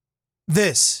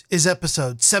This is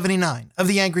episode 79 of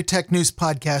the Angry Tech News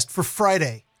Podcast for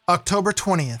Friday, October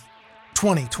 20th,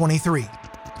 2023.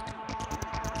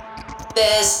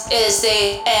 This is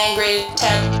the Angry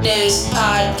Tech News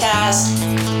Podcast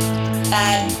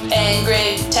at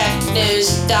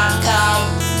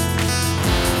angrytechnews.com.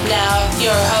 Now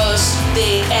your host,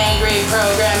 the Angry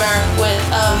Programmer with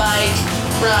a mic,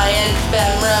 Ryan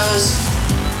Bemrose.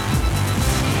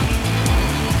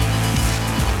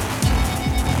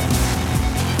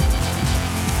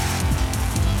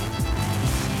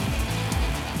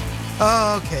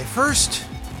 Okay, first,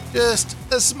 just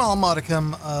a small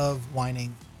modicum of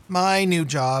whining. My new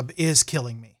job is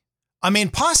killing me. I mean,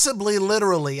 possibly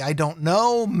literally, I don't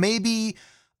know, maybe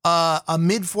a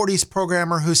mid-40s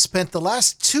programmer who spent the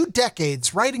last 2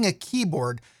 decades writing a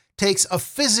keyboard takes a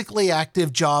physically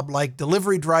active job like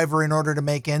delivery driver in order to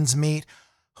make ends meet.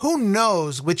 Who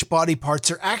knows which body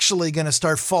parts are actually going to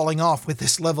start falling off with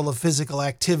this level of physical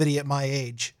activity at my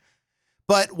age.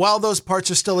 But while those parts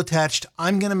are still attached,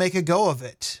 I'm going to make a go of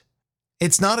it.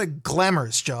 It's not a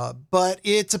glamorous job, but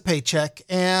it's a paycheck,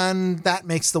 and that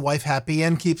makes the wife happy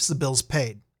and keeps the bills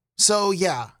paid. So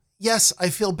yes, I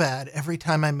feel bad every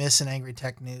time I miss an Angry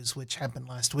Tech News, which happened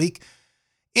last week.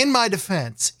 In my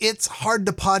defense, it's hard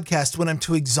to podcast when I'm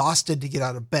too exhausted to get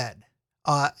out of bed.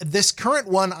 This current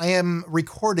one I am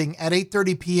recording at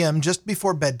 8:30 p.m. just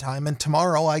before bedtime, and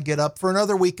tomorrow I get up for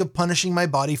another week of punishing my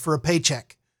body for a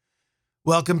paycheck.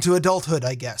 Welcome to adulthood,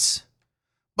 I guess.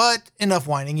 But enough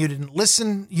whining. You didn't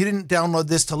listen. You didn't download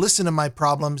this to listen to my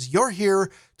problems. You're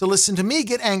here to listen to me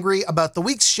get angry about the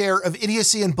week's share of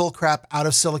idiocy and bullcrap out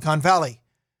of Silicon Valley.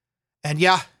 And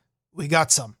yeah, we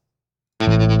got some.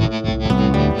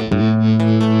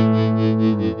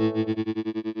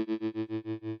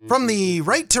 From the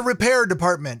Right to Repair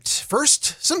Department,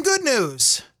 first, some good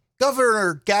news.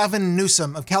 Governor Gavin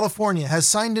Newsom of California has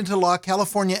signed into law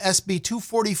California SB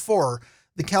 244,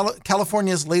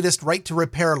 California's latest right to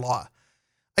repair law.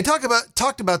 I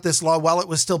talked about this law while it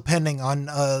was still pending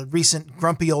on recent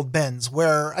Grumpy Old Ben's,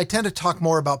 where I tend to talk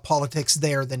more about politics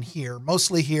there than here.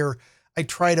 Mostly here, I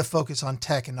try to focus on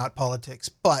tech and not politics,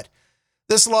 but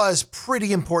this law is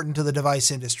pretty important to the device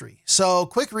industry. So,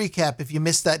 quick recap if you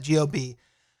missed that GOB.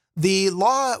 The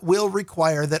law will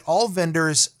require that all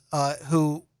vendors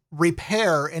who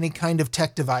repair any kind of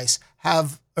tech device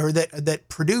that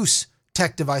produce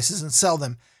tech devices and sell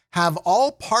them have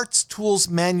all parts, tools,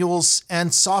 manuals,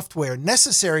 and software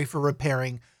necessary for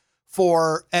repairing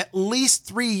for at least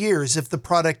 3 years if the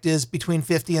product is between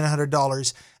 $50 and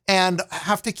 $100, and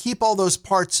have to keep all those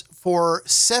parts for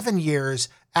 7 years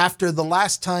after the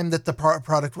last time that the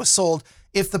product was sold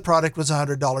if the product was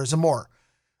 $100 or more.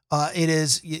 It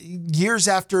is years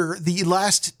after the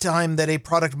last time that a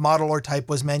product model or type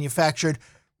was manufactured,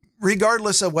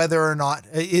 regardless of whether or not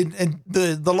and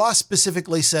the law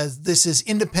specifically says this is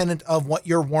independent of what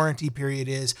your warranty period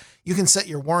is. You can set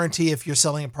your warranty if you're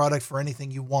selling a product for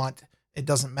anything you want. It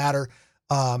doesn't matter.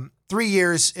 3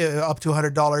 years up to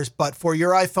 $100, but for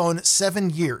your iPhone, 7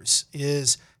 years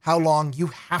is how long you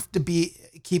have to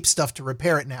keep stuff to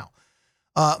repair it now.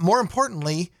 More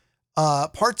importantly,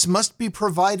 parts must be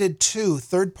provided to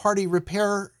third-party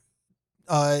repair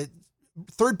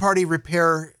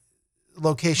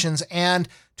locations and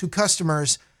to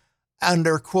customers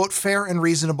under, quote, fair and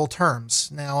reasonable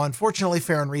terms. Now, unfortunately,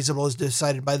 fair and reasonable is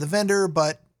decided by the vendor,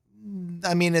 but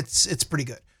I mean, it's pretty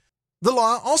good. The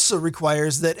law also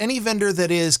requires that any vendor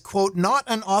that is, quote, not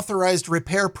an authorized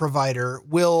repair provider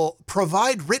will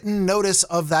provide written notice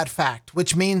of that fact,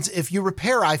 which means if you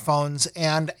repair iPhones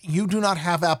and you do not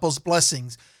have Apple's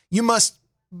blessings, you must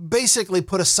basically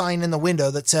put a sign in the window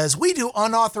that says, we do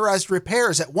unauthorized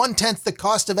repairs at 1/10 the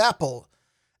cost of Apple.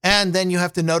 And then you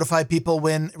have to notify people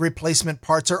when replacement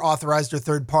parts are authorized or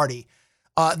third party.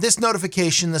 This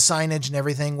notification, the signage and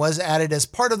everything was added as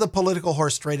part of the political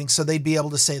horse trading so they'd be able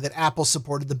to say that Apple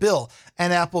supported the bill.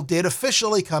 And Apple did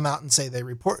officially come out and say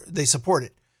they support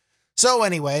it. So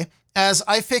anyway, as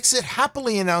iFixit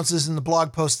happily announces in the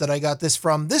blog post that I got this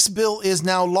from, this bill is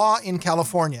now law in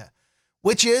California,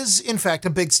 which is, in fact, a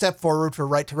big step forward for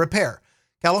right to repair.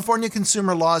 California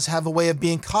consumer laws have a way of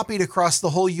being copied across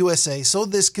the whole USA, so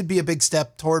this could be a big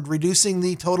step toward reducing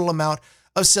the total amount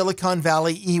of Silicon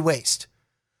Valley e-waste.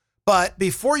 But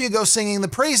before you go singing the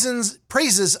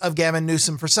praises of Gavin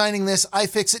Newsom for signing this,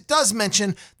 iFixit does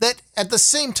mention that at the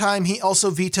same time, he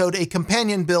also vetoed a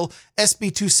companion bill,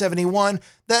 SB 271,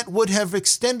 that would have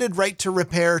extended right to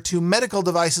repair to medical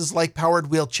devices like powered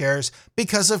wheelchairs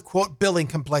because of, quote, billing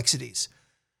complexities.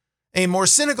 A more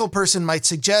cynical person might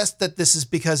suggest that this is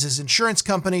because his insurance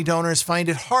company donors find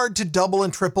it hard to double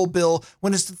and triple bill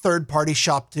when it's the third-party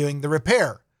shop doing the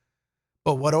repair.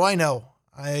 But what do I know?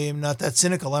 I am not that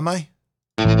cynical, am I?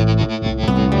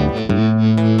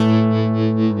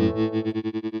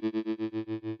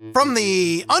 From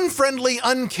the Unfriendly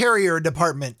Uncarrier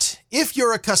Department. If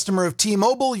you're a customer of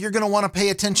T-Mobile, you're going to want to pay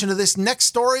attention to this next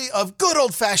story of good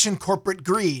old-fashioned corporate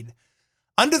greed.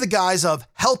 Under the guise of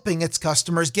helping its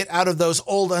customers get out of those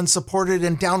old, unsupported,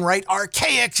 and downright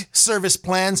archaic service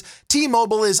plans,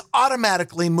 T-Mobile is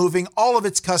automatically moving all of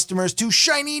its customers to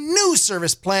shiny new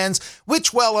service plans,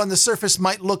 which, well, on the surface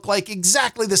might look like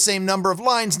exactly the same number of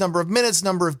lines, number of minutes,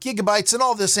 number of gigabytes, and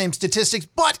all the same statistics,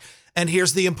 but, and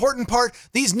here's the important part,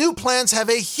 these new plans have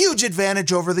a huge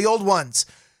advantage over the old ones.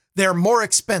 They're more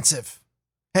expensive.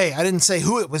 Hey, I didn't say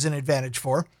who it was an advantage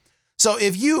for. So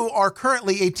if you are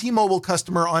currently a T-Mobile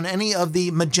customer on any of the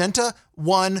Magenta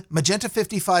 1, Magenta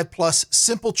 55 Plus,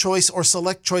 Simple Choice, or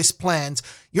Select Choice plans,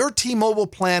 your T-Mobile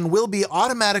plan will be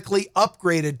automatically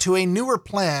upgraded to a newer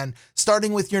plan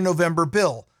starting with your November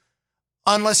bill,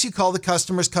 unless you call the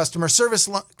company's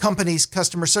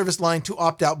customer service line to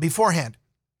opt out beforehand.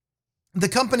 The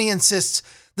company insists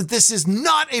that this is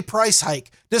not a price hike,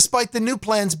 despite the new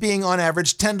plans being on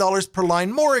average $10 per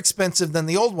line more expensive than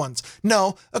the old ones.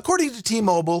 No, according to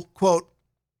T-Mobile, quote,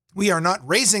 "We are not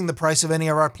raising the price of any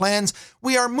of our plans.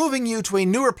 We are moving you to a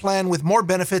newer plan with more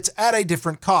benefits at a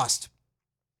different cost."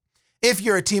 If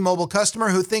you're a T-Mobile customer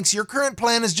who thinks your current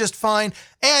plan is just fine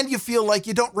and you feel like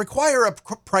you don't require a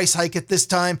price hike at this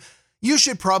time, you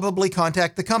should probably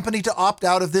contact the company to opt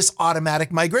out of this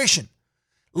automatic migration.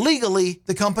 Legally,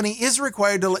 the company is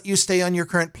required to let you stay on your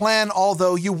current plan,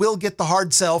 although you will get the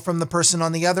hard sell from the person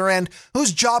on the other end,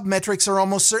 whose job metrics are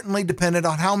almost certainly dependent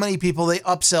on how many people they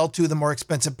upsell to the more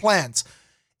expensive plans.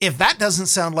 If that doesn't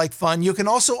sound like fun, you can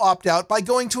also opt out by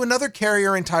going to another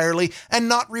carrier entirely and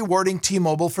not rewarding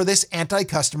T-Mobile for this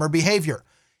anti-customer behavior.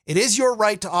 It is your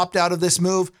right to opt out of this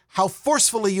move. How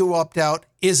forcefully you opt out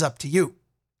is up to you.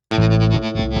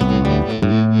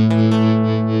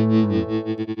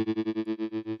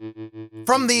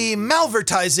 From the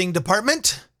Malvertising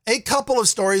Department, a couple of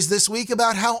stories this week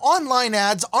about how online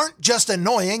ads aren't just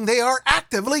annoying, they are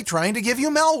actively trying to give you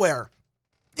malware.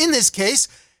 In this case,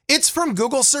 it's from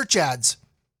Google search ads.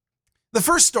 The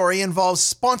first story involves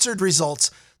sponsored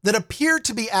results that appear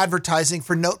to be advertising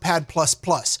for Notepad++.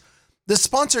 The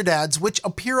sponsored ads, which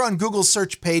appear on Google's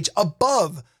search page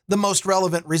above the most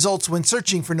relevant results when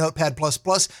searching for Notepad++,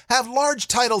 have large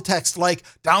title text like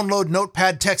 "Download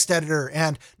Notepad Text Editor"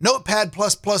 and "Notepad++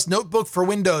 Notebook for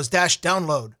Windows -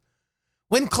 download."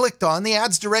 When clicked on, the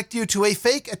ads direct you to a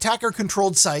fake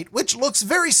attacker-controlled site, which looks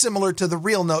very similar to the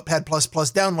real Notepad++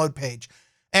 download page.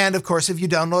 And of course, if you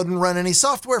download and run any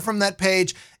software from that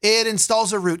page, it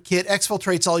installs a rootkit,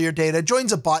 exfiltrates all your data,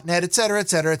 joins a botnet, etc.,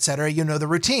 etc., etc. You know the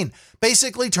routine,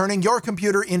 basically turning your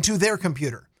computer into their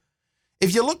computer.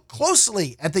 If you look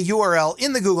closely at the URL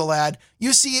in the Google ad,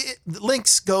 you see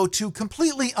links go to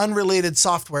completely unrelated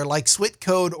software like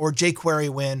Switcode or jQuery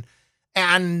Win,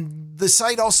 and the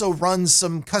site also runs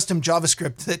some custom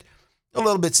JavaScript that a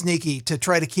little bit sneaky to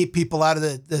try to keep people out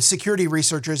of the security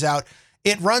researchers out.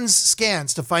 It runs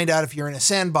scans to find out if you're in a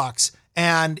sandbox,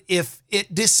 and if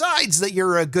it decides that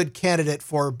you're a good candidate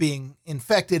for being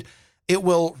infected, it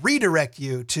will redirect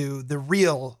you to the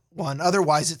real one.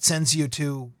 Otherwise, it sends you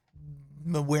to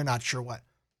we're not sure what.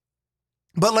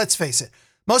 But let's face it,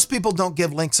 most people don't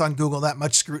give links on Google that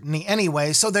much scrutiny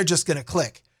anyway, so they're just going to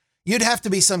click. You'd have to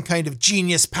be some kind of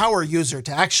genius power user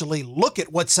to actually look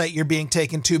at what site you're being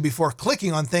taken to before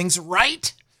clicking on things,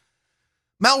 right?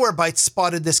 Malvertise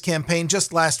spotted this campaign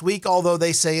just last week, although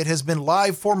they say it has been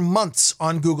live for months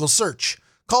on Google search,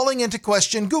 calling into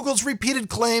question Google's repeated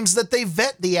claims that they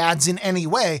vet the ads in any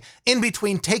way, in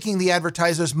between taking the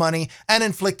advertiser's money and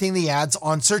inflicting the ads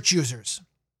on search users.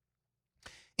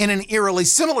 In an eerily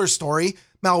similar story,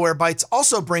 Malvertise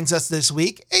also brings us this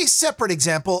week a separate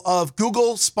example of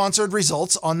Google-sponsored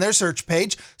results on their search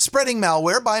page, spreading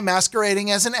malware by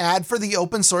masquerading as an ad for the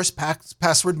open-source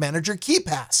password manager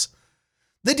KeePass.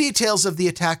 The details of the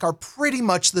attack are pretty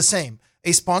much the same.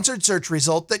 A sponsored search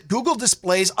result that Google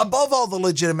displays above all the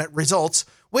legitimate results,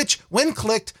 which, when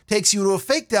clicked, takes you to a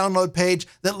fake download page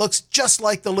that looks just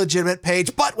like the legitimate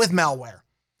page, but with malware.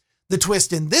 The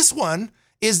twist in this one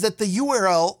is that the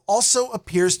URL also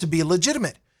appears to be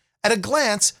legitimate. At a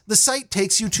glance, the site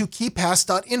takes you to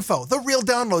KeePass.info, the real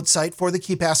download site for the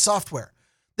KeePass software.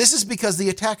 This is because the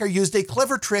attacker used a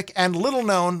clever trick and little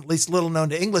known, at least little known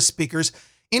to English speakers,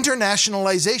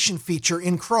 internationalization feature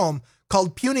in Chrome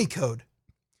called Punycode.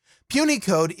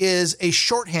 Punycode is a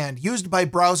shorthand used by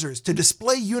browsers to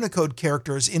display Unicode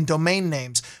characters in domain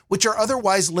names, which are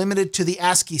otherwise limited to the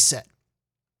ASCII set.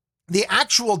 The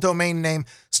actual domain name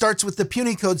starts with the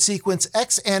puny code sequence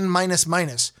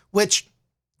XN-, which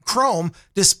Chrome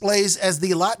displays as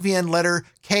the Latvian letter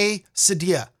K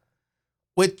Sedia,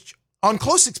 which on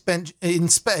close inspection,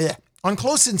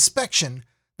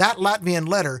 that Latvian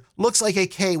letter looks like a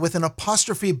K with an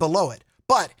apostrophe below it.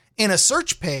 But in a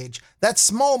search page, that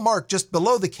small mark just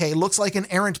below the K looks like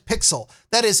an errant pixel.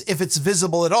 That is, if it's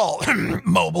visible at all.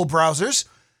 Mobile browsers.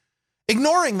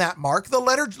 Ignoring that mark, the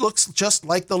letter looks just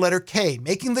like the letter K,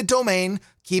 making the domain,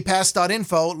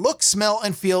 keypass.info, look, smell,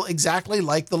 and feel exactly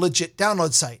like the legit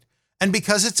download site. And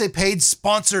because it's a paid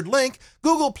sponsored link,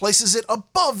 Google places it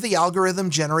above the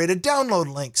algorithm-generated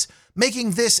download links,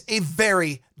 making this a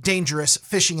very dangerous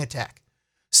phishing attack.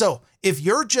 So, if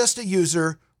you're just a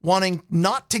user wanting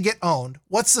not to get owned,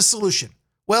 what's the solution?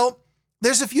 Well,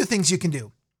 there's a few things you can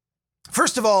do.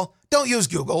 First of all, don't use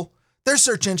Google. Their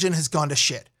search engine has gone to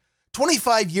shit.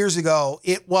 25 years ago,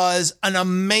 it was an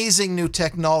amazing new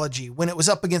technology when it was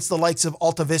up against the likes of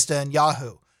Alta Vista and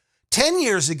Yahoo. 10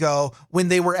 years ago, when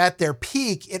they were at their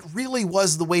peak, it really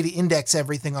was the way to index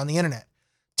everything on the internet.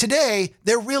 Today,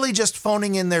 they're really just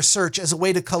phoning in their search as a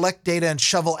way to collect data and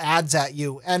shovel ads at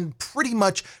you, and pretty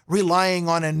much relying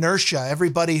on inertia.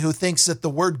 Everybody who thinks that the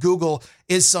word Google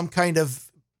is some kind of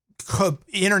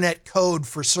internet code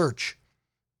for search.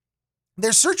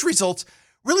 Their search results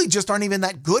really just aren't even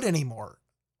that good anymore.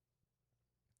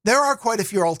 There are quite a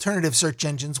few alternative search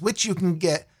engines which can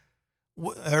get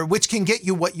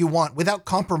you what you want without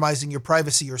compromising your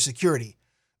privacy or security.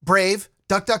 Brave,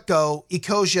 DuckDuckGo,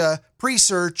 Ecosia,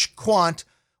 Presearch, Quant,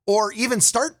 or even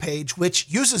Startpage, which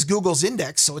uses Google's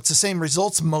index, so it's the same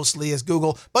results mostly as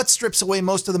Google, but strips away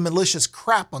most of the malicious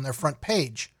crap on their front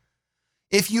page.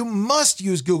 If you must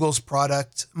use Google's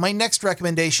product, my next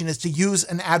recommendation is to use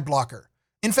an ad blocker.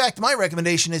 In fact, my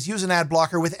recommendation is use an ad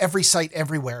blocker with every site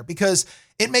everywhere, because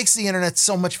it makes the internet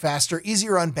so much faster,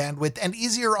 easier on bandwidth, and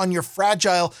easier on your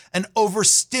fragile and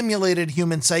overstimulated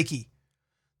human psyche.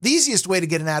 The easiest way to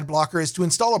get an ad blocker is to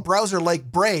install a browser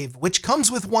like Brave, which comes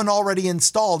with one already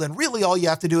installed, and really all you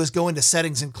have to do is go into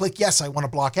settings and click, yes, I want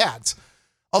to block ads.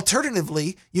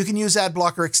 Alternatively, you can use ad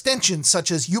blocker extensions such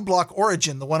as uBlock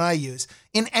Origin, the one I use,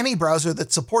 in any browser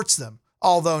that supports them,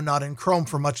 although not in Chrome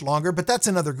for much longer, but that's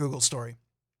another Google story.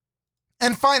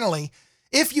 And finally,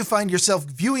 if you find yourself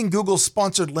viewing Google's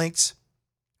sponsored links,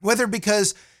 whether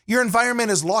because your environment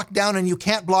is locked down and you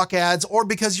can't block ads, or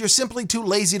because you're simply too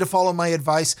lazy to follow my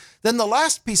advice, then the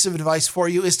last piece of advice for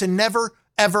you is to never,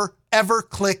 ever, ever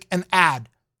click an ad.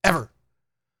 Ever.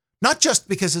 Not just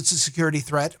because it's a security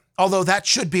threat, although that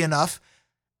should be enough,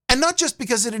 and not just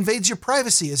because it invades your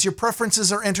privacy as your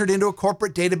preferences are entered into a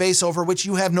corporate database over which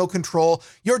you have no control,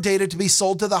 your data to be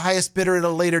sold to the highest bidder at a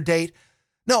later date.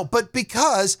 No, but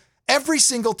because every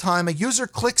single time a user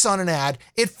clicks on an ad,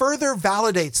 it further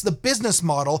validates the business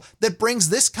model that brings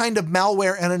this kind of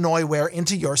malware and annoyware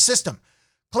into your system.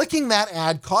 Clicking that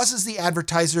ad causes the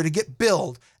advertiser to get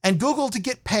billed and Google to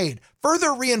get paid,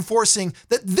 further reinforcing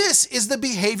that this is the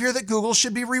behavior that Google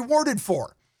should be rewarded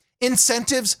for.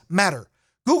 Incentives matter.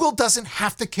 Google doesn't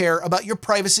have to care about your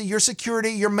privacy, your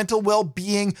security, your mental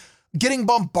well-being, getting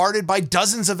bombarded by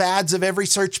dozens of ads of every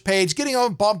search page,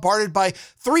 getting bombarded by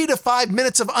 3 to 5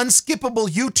 minutes of unskippable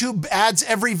YouTube ads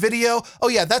every video. Oh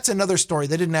yeah, that's another story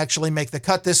that didn't actually make the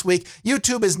cut this week.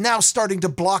 YouTube is now starting to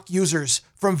block users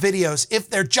from videos if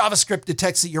their JavaScript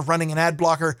detects that you're running an ad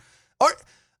blocker. Or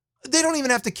they don't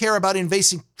even have to care about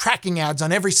invasive tracking ads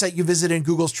on every site you visit in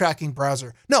Google's tracking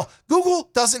browser. No, Google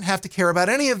doesn't have to care about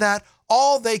any of that.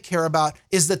 All they care about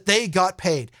is that they got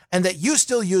paid and that you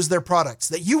still use their products,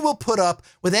 that you will put up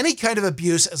with any kind of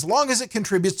abuse as long as it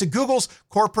contributes to Google's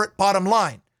corporate bottom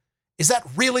line. Is that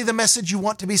really the message you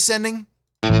want to be sending?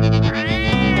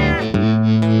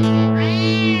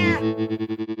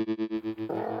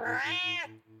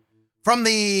 From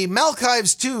the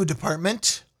Malvertise 2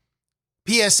 department,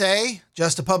 PSA,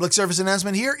 just a public service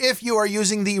announcement here. If you are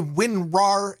using the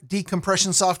WinRAR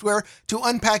decompression software to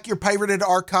unpack your pirated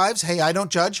archives, hey, I don't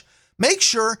judge, make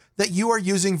sure that you are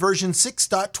using version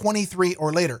 6.23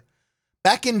 or later.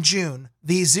 Back in June,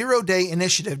 the Zero Day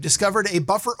Initiative discovered a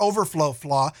buffer overflow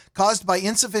flaw caused by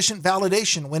insufficient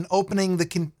validation when opening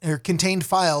the contained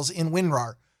files in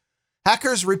WinRAR.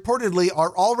 Hackers reportedly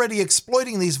are already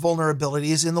exploiting these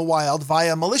vulnerabilities in the wild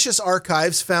via malicious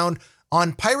archives found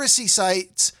on piracy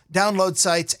sites, download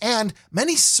sites, and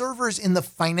many servers in the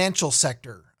financial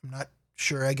sector. I'm not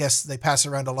sure, I guess they pass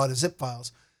around a lot of zip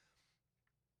files.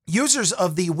 Users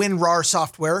of the WinRAR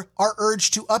software are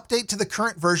urged to update to the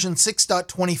current version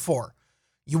 6.24.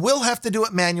 You will have to do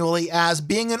it manually, as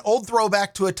being an old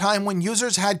throwback to a time when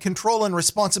users had control and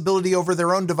responsibility over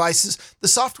their own devices, the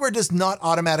software does not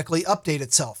automatically update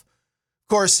itself. Of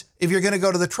course, if you're going to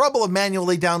go to the trouble of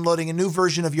manually downloading a new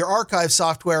version of your archive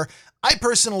software, I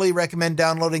personally recommend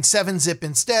downloading 7-Zip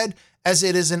instead, as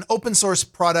it is an open source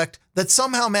product that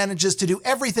somehow manages to do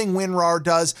everything WinRAR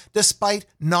does despite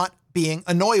not being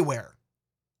a Neoware.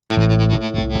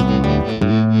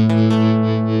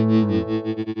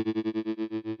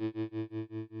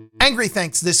 Angry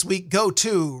thanks this week go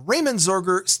to Raymond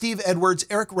Zorger, Steve Edwards,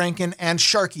 Eric Rankin, and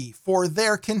Sharky for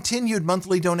their continued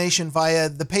monthly donation via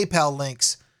the PayPal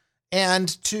links,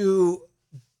 and to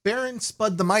Baron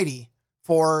Spud the Mighty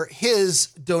for his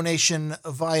donation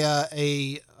via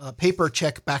a paper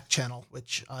check back channel,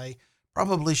 which I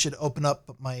probably should open up,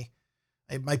 but my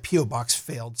P.O. box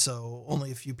failed, so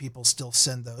only a few people still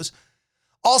send those.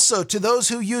 Also, to those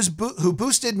who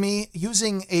boosted me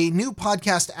using a new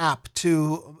podcast app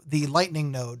to the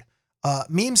Lightning node,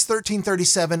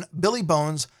 Memes1337, Billy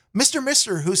Bones, Mr.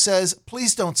 Mister, who says,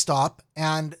 please don't stop.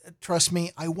 And trust me,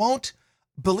 I won't.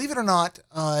 Believe it or not,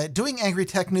 doing Angry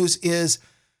Tech News is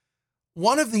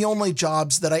one of the only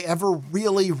jobs that I ever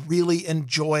really, really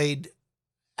enjoyed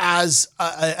as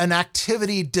an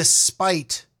activity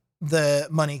despite the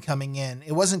money coming in.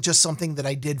 It wasn't just something that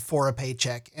I did for a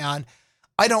paycheck. And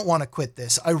I don't want to quit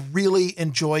this. I really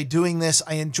enjoy doing this.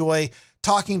 I enjoy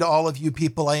talking to all of you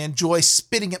people. I enjoy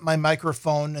spitting at my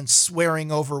microphone and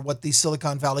swearing over what these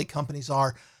Silicon Valley companies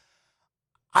are.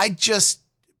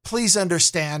 Please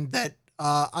understand that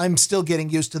I'm still getting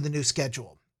used to the new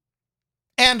schedule.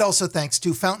 And also thanks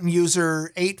to Fountain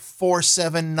User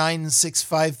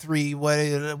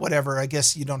 8479653, whatever, I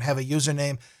guess you don't have a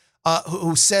username,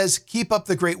 who says, keep up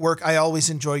the great work. I always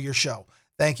enjoy your show.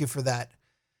 Thank you for that.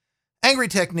 Angry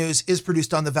Tech News is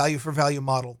produced on the value for value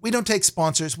model. We don't take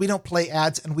sponsors, we don't play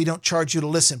ads, and we don't charge you to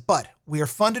listen, but we are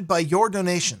funded by your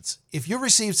donations. If you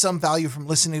received some value from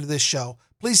listening to this show,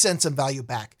 please send some value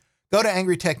back. Go to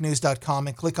angrytechnews.com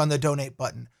and click on the donate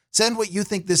button. Send what you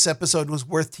think this episode was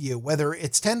worth to you, whether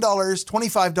it's $10,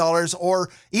 $25, or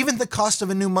even the cost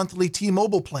of a new monthly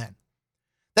T-Mobile plan.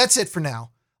 That's it for now.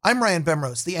 I'm Ryan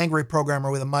Bemrose, the Angry Programmer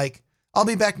with a mic. I'll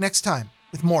be back next time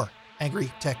with more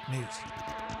Angry Tech News.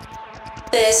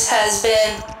 This has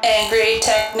been Angry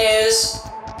Tech News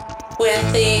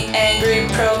with the Angry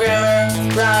Programmer,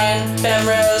 Ryan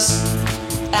Bemrose,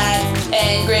 at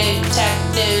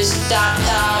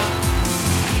angrytechnews.com.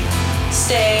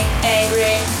 Stay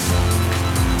angry.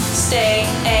 Stay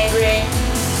angry.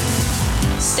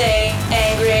 Stay